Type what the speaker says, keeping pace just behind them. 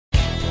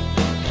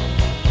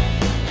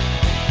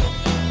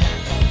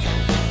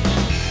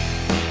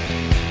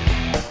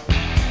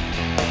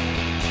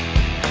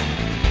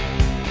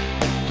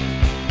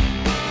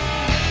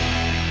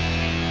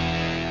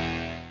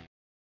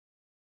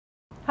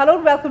Hello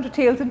and welcome to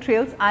Tales and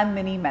Trails. I'm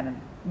Minnie Menon.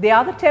 They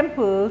are the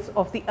temples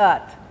of the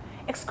earth,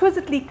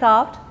 exquisitely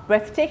carved,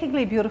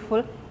 breathtakingly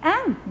beautiful,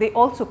 and they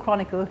also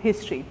chronicle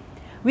history.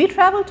 We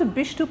travel to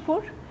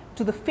Bishnupur,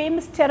 to the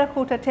famous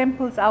terracotta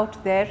temples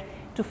out there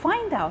to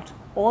find out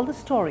all the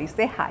stories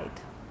they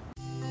hide.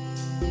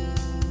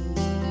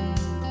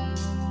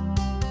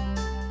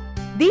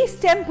 These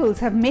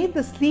temples have made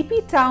the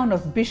sleepy town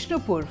of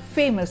Bishnupur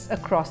famous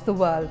across the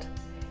world.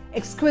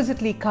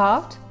 Exquisitely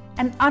carved,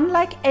 and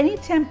unlike any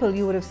temple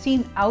you would have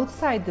seen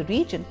outside the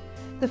region,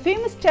 the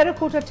famous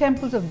terracotta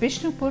temples of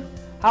Bishnupur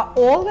are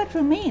all that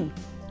remain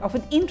of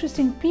an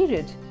interesting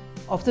period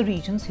of the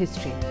region's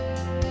history.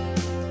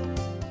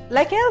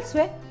 Like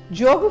elsewhere,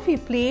 geography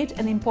played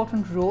an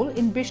important role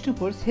in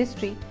Bishnupur's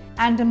history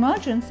and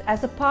emergence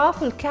as a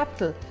powerful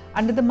capital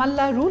under the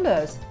Malla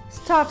rulers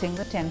starting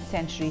the 10th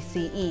century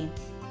CE.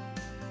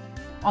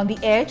 On the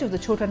edge of the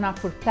Chota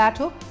Nagpur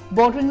plateau,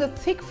 bordering the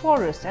thick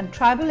forests and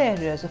tribal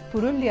areas of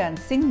Purulia and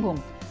Singhbhum,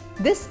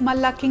 this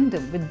Malla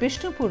kingdom with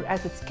Bishnupur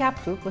as its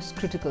capital was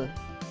critical.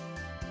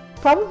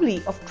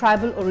 Probably of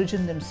tribal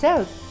origin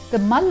themselves, the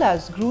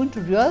Mallas grew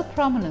into real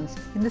prominence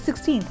in the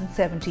 16th and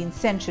 17th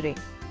century.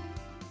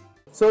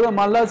 So the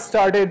Mallas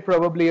started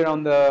probably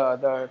around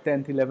the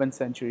 10th, 11th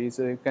century.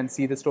 So you can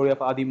see the story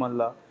of Adi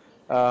Malla,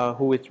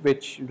 which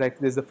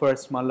is the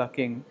first Malla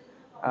king.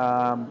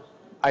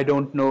 I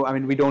don't know,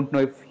 we don't know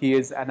if he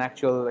is an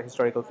actual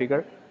historical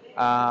figure,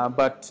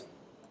 but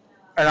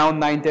around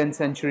 9th, 10th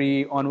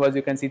century onwards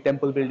you can see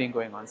temple building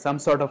going on, some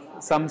sort of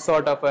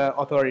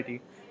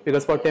authority,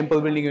 because for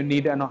temple building you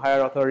need a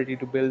higher authority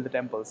to build the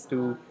temples,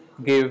 to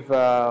give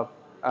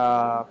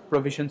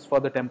provisions for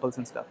the temples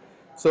and stuff.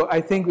 So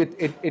I think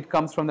it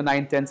comes from the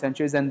 9th, 10th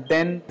centuries, and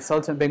then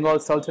Bengal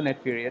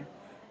Sultanate period,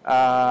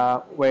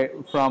 where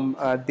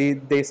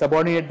they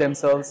subordinate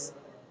themselves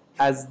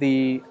as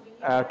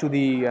to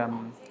the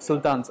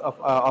sultans of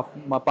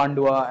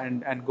Pandua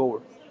and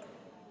Gaur.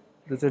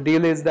 The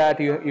deal is that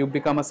you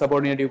become a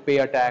subordinate, you pay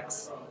a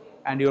tax,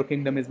 and your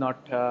kingdom is not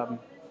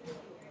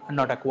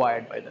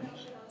acquired by them.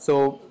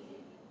 So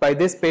by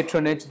this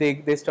patronage,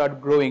 they start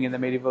growing in the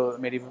medieval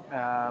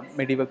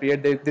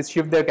period. They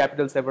shift their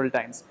capital several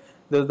times.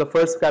 The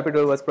first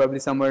capital was probably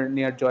somewhere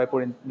near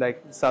Jaipur, in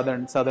like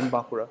southern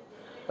Bankura,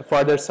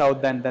 further south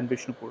than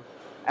Bishnupur,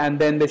 and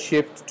then they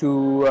shift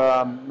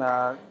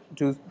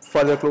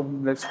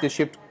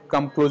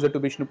come closer to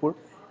Bishnupur,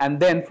 and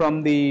then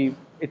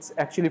it's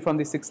actually from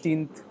the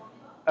 16th,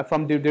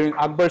 during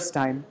Akbar's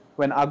time,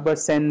 when Akbar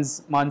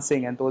sends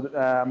Mansingh and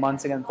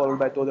followed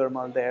by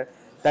Todarmal there.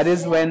 That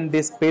is when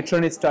this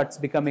patronage starts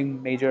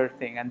becoming major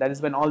thing, and that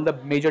is when all the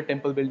major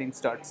temple building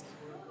starts.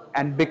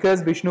 And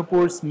because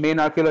Bishnupur's main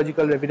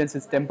archaeological evidence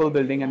is temple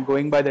building, and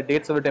going by the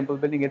dates of the temple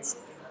building, it's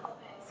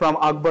from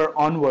Akbar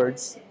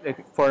onwards,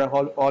 for a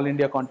whole all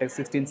India context,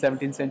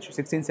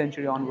 16th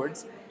century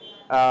onwards,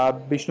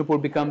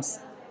 Bishnupur becomes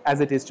as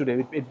it is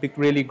today. It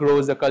really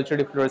grows. The cultural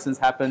efflorescence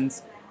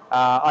happens.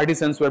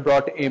 Artisans were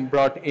brought in.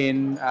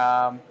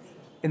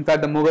 In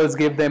fact, the Mughals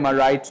gave them a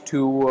right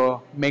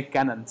to make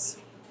cannons,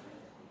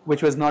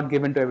 which was not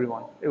given to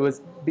everyone.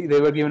 They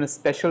were given a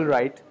special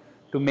right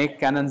to make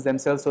cannons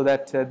themselves, so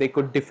that they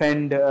could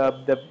defend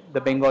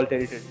the Bengal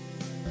territory.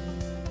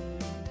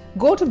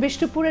 Go to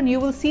Bishnupur and you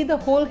will see the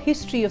whole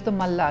history of the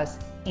Mallas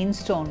in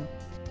stone.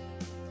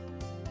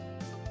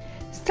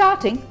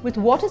 Starting with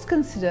what is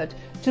considered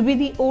to be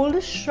the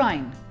oldest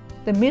shrine,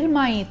 the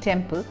Mirmai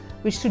temple,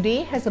 which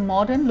today has a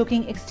modern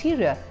looking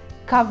exterior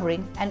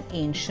covering an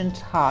ancient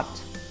heart.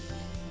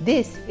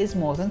 This is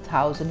more than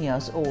 1,000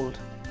 years old.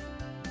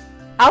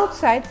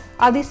 Outside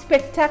are these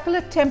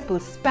spectacular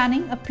temples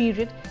spanning a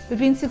period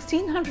between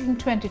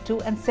 1622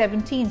 and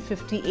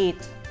 1758,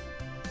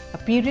 a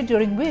period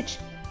during which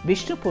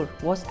Bishnupur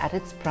was at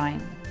its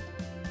prime.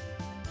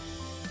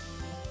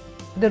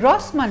 The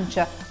Ros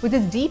Mancha, with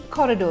its deep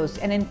corridors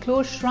and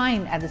enclosed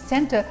shrine at the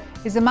center,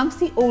 is amongst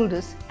the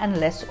oldest and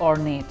less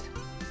ornate.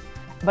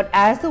 But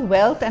as the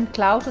wealth and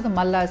clout of the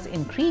Mallas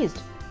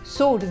increased,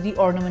 so did the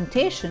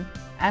ornamentation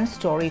and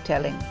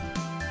storytelling.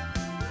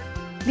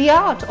 The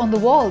art on the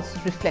walls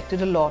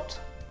reflected a lot.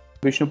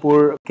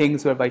 Bishnupur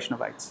kings were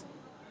Vaishnavites,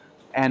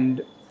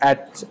 and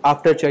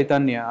after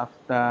Chaitanya,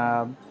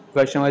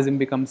 Vaishnavism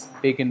becomes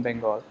big in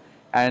Bengal.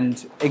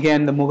 And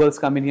again, the Mughals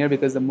come in here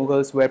because the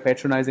Mughals were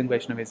patronizing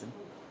Vaishnavism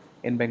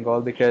in Bengal,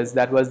 because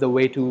that was the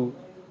way to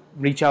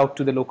reach out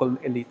to the local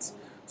elites.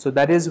 So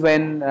that is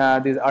when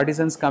these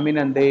artisans come in,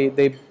 and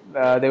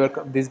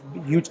these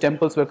huge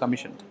temples were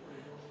commissioned.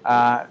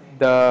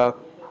 The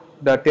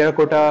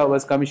terracotta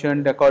was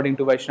commissioned according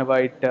to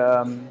Vaishnavite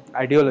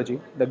ideology,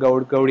 the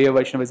Gaudiya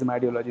Vaishnavism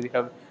ideology. You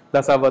have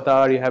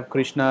Dasavatar, you have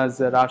Krishna's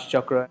Raj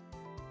Chakra.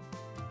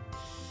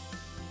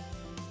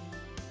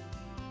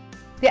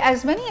 There are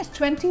as many as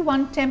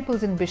 21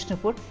 temples in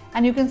Bishnupur,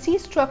 and you can see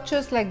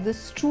structures like this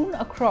strewn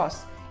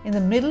across in the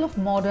middle of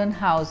modern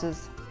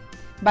houses.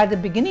 By the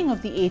beginning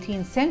of the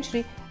 18th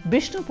century,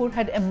 Bishnupur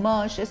had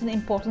emerged as an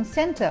important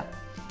center,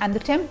 and the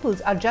temples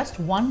are just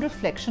one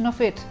reflection of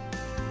it.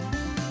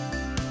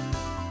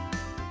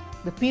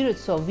 The period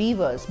saw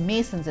weavers,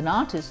 masons and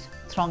artists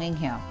thronging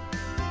here.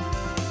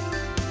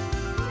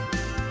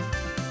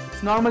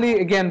 It's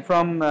normally, again,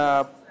 from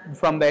the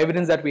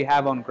evidence that we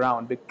have on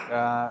ground, it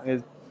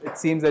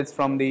seems that it's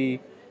from the,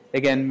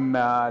 again,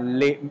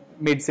 late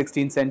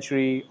mid-16th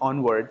century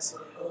onwards,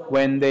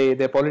 when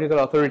the political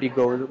authority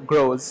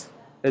grows.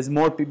 There's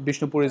more,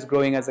 Bishnupur is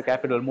growing as a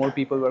capital, more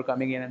people were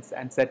coming in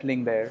and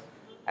settling there.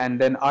 And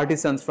then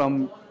artisans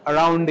from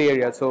around the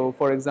area, so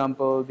for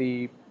example,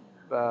 the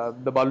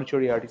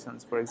Baluchari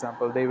artisans, for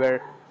example, they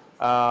were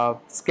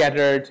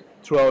scattered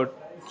throughout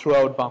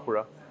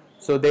Bankura.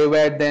 So they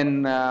were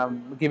then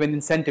given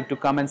incentive to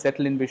come and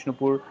settle in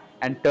Bishnupur,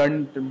 and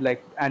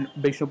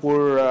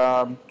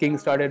Bishnupur king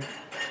started,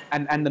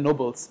 and the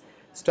nobles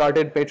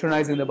started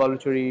patronizing the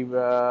Baluchari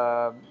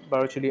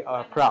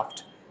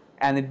craft,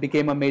 and it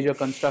became a major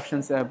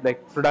production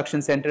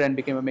center and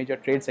became a major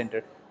trade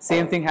center.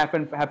 Same thing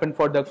happened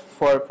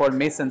for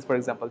masons, for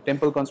example.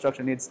 Temple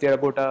construction needs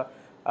terracotta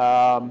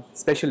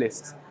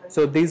specialists.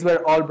 So these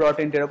were all brought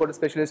in. Terracotta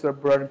specialists were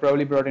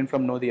probably brought in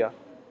from Nodia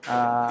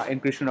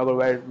in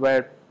Krishnanagar,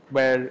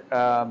 where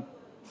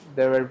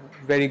they were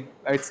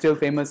it's still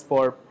famous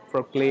for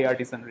clay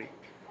artisanry.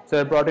 So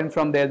they were brought in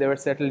from there. They were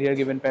settled here,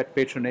 given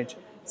patronage.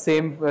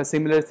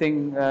 Similar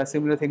thing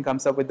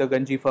comes up with the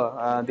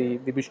Ganjifa,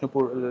 the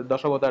Bishnupur,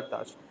 Dashavatar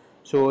Taj.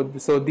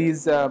 So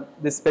these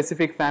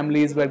specific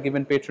families were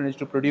given patronage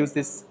to produce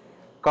this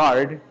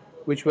card,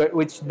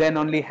 which then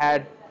only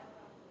had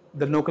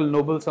the local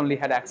nobles only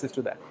had access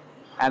to that,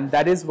 and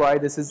that is why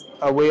this is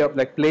a way of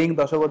playing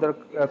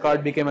Dashavatar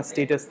card became a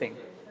status thing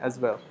as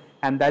well,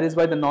 and that is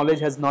why the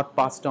knowledge has not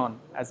passed on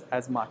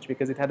as much,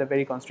 because it had a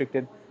very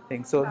constricted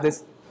thing.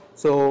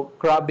 So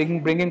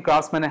bringing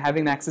craftsmen and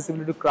having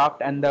accessibility to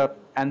craft and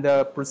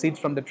the proceeds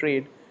from the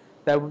trade,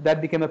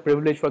 that became a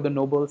privilege for the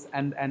nobles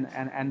and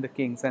the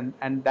kings,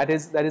 and that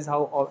is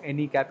how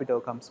any capital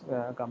comes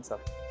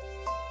up.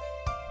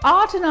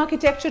 Art and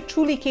architecture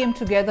truly came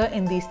together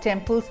in these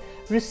temples,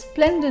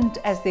 resplendent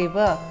as they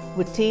were,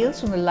 with tales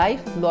from the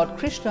life of Lord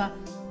Krishna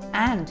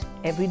and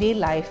everyday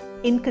life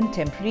in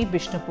contemporary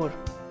Bishnupur.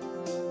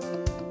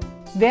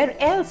 Where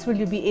else will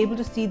you be able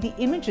to see the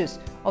images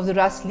of the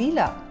Ras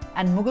Leela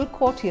and Mughal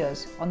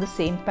courtiers on the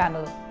same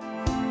panel?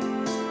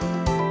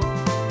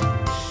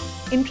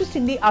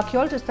 Interestingly,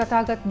 archaeologist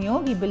Tathagat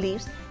Niyogi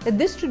believes that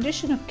this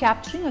tradition of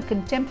capturing a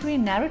contemporary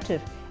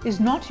narrative is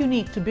not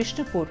unique to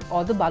Bishnupur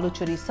or the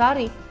Baluchari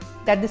sari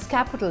that this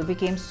capital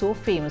became so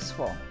famous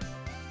for.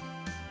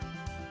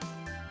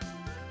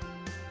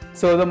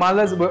 So the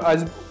mallas,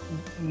 as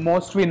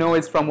most we know,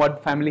 is from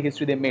what family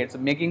history they made. So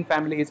making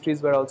family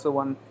histories were also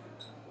one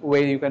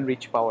way you can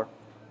reach power.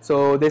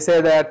 So they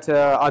say that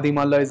Adi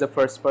Malla is the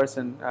first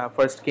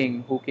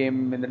king who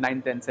came in the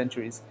 9th, 10th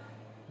centuries.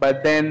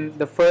 But then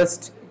the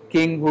first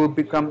king who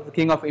became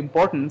king of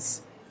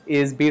importance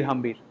is Bir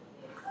Hambir.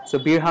 So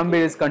Bir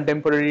Hambir is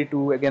contemporary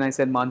to, again I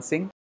said, Man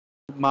Singh.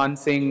 Man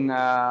Singh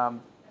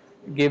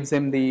gives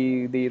him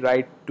the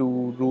right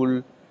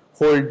to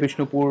hold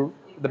Bishnupur,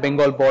 the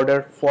Bengal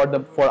border for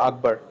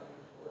Akbar,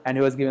 and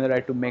he was given the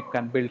right to make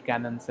and build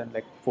cannons and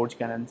forge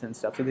cannons and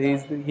stuff. So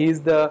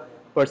he's the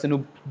person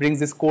who brings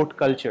this court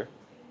culture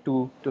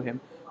to him.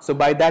 So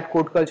by that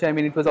court culture, I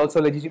mean it was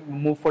also a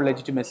move for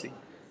legitimacy.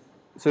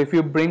 So if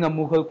you bring a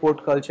Mughal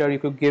court culture, you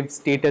could give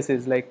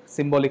statuses,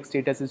 symbolic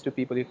statuses to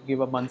people. You could give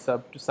a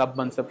mansab,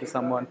 sub-mansab to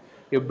someone.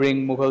 You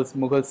bring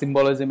Mughal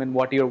symbolism in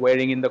what you're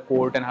wearing in the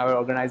court and how you're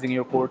organizing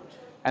your court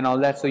and all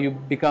that. So you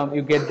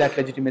get that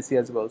legitimacy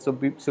as well. So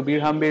Bir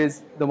Hambir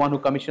is the one who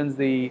commissions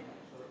the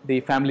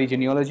family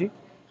genealogy,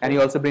 and he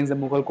also brings the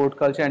Mughal court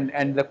culture.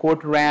 And the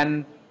court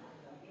ran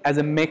as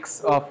a mix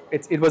of,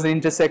 it was an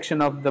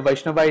intersection of the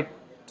Vaishnavite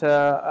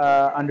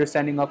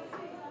understanding of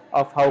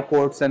how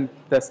courts and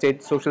the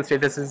social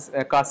statuses,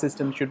 caste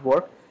system should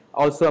work.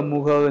 Also a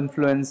Mughal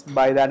influence.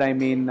 By that I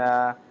mean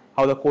how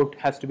the court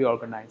has to be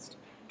organized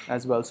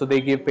as well. So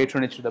they give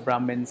patronage to the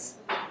Brahmins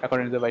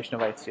according to the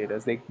Vaishnavite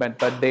status.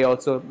 But they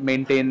also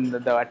maintain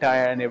the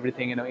attire and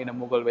everything in a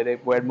Mughal way. They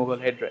wear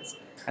Mughal headdress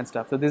and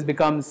stuff. So this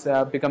becomes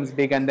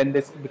big, and then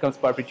this becomes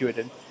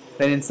perpetuated.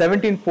 Then in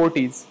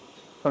 1740s,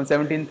 from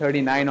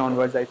 1739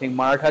 onwards, I think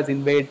Marathas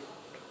invade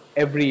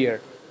every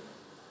year.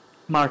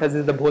 Marathas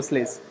is the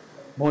Bhosles.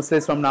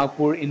 Bhosles from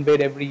Nagpur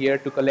invade every year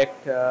to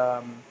collect,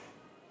 to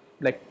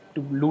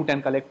loot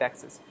and collect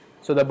taxes.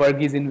 So the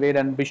Burgis invade,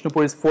 and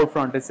Bishnupur is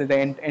forefront. This is the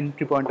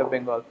entry point of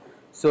Bengal.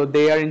 So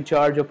they are in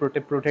charge of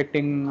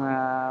preventing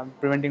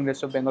the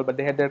rest of Bengal, but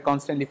they're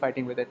constantly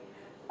fighting with it,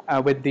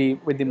 with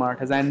the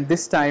Marathas. And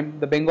this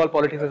time the Bengal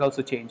politics has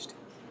also changed.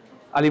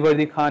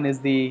 Alivardi Khan is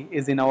the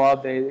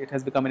Nawab. It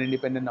has become an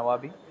independent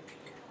Nawabi.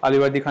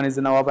 Alivardi Khan is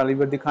the Nawab.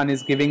 Alivardi Khan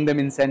is giving them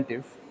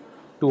incentive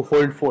to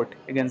hold fort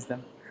against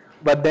them.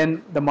 But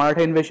then the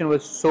Maratha invasion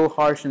was so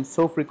harsh and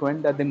so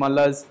frequent that the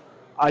Mallas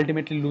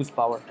ultimately lose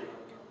power.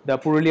 The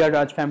Purulia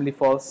Raj family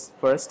falls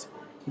first.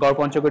 Gaur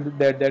Panchakot,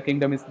 their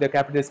kingdom their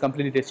capital is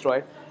completely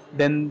destroyed.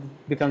 Then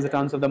becomes the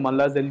towns of the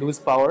Mallas. They lose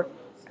power,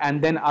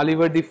 and then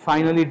Alivardi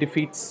finally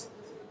defeats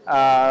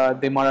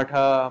the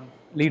Maratha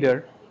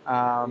leader,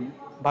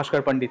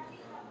 Bhaskar Pandit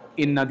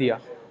in Nadia,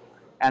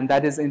 and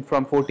that is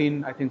from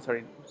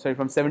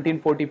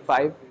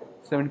 1745,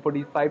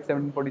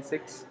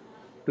 1746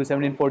 to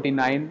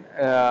 1749.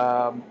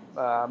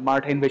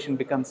 Maratha invasion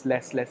becomes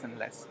less and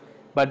less.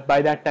 But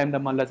by that time, the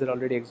Mallas had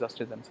already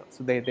exhausted themselves,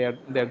 so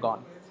they're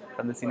gone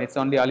from the scene. It's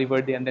only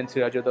Alivardi and then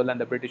Sirajuddaula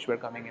and the British were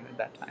coming in at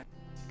that time.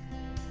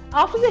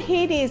 After the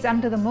heydays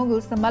under the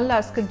Mughals, the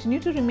Mallas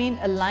continued to remain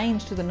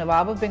aligned to the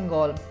Nawab of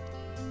Bengal.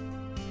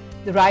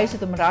 The rise of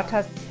the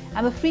Marathas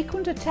and the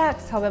frequent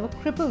attacks, however,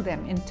 crippled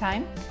them in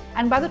time,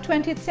 and by the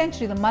 20th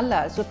century, the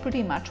Mallas were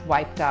pretty much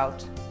wiped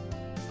out.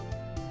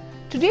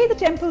 Today, the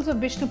temples of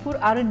Bishnupur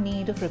are in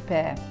need of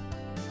repair.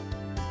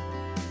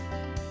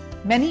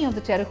 Many of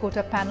the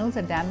terracotta panels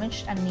are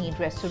damaged and need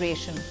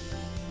restoration.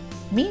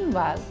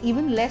 Meanwhile,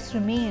 even less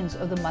remains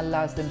of the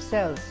Mallas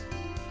themselves.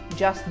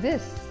 Just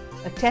this,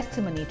 a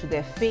testimony to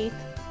their faith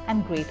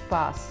and great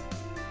past,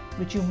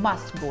 which you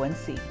must go and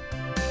see.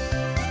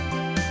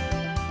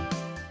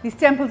 These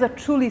temples are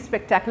truly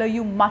spectacular.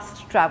 You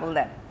must travel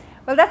them.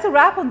 Well, that's a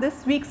wrap on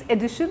this week's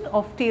edition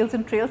of Tales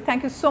and Trails.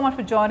 Thank you so much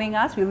for joining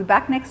us. We'll be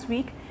back next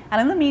week.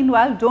 And in the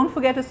meanwhile, don't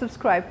forget to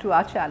subscribe to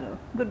our channel.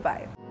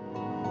 Goodbye.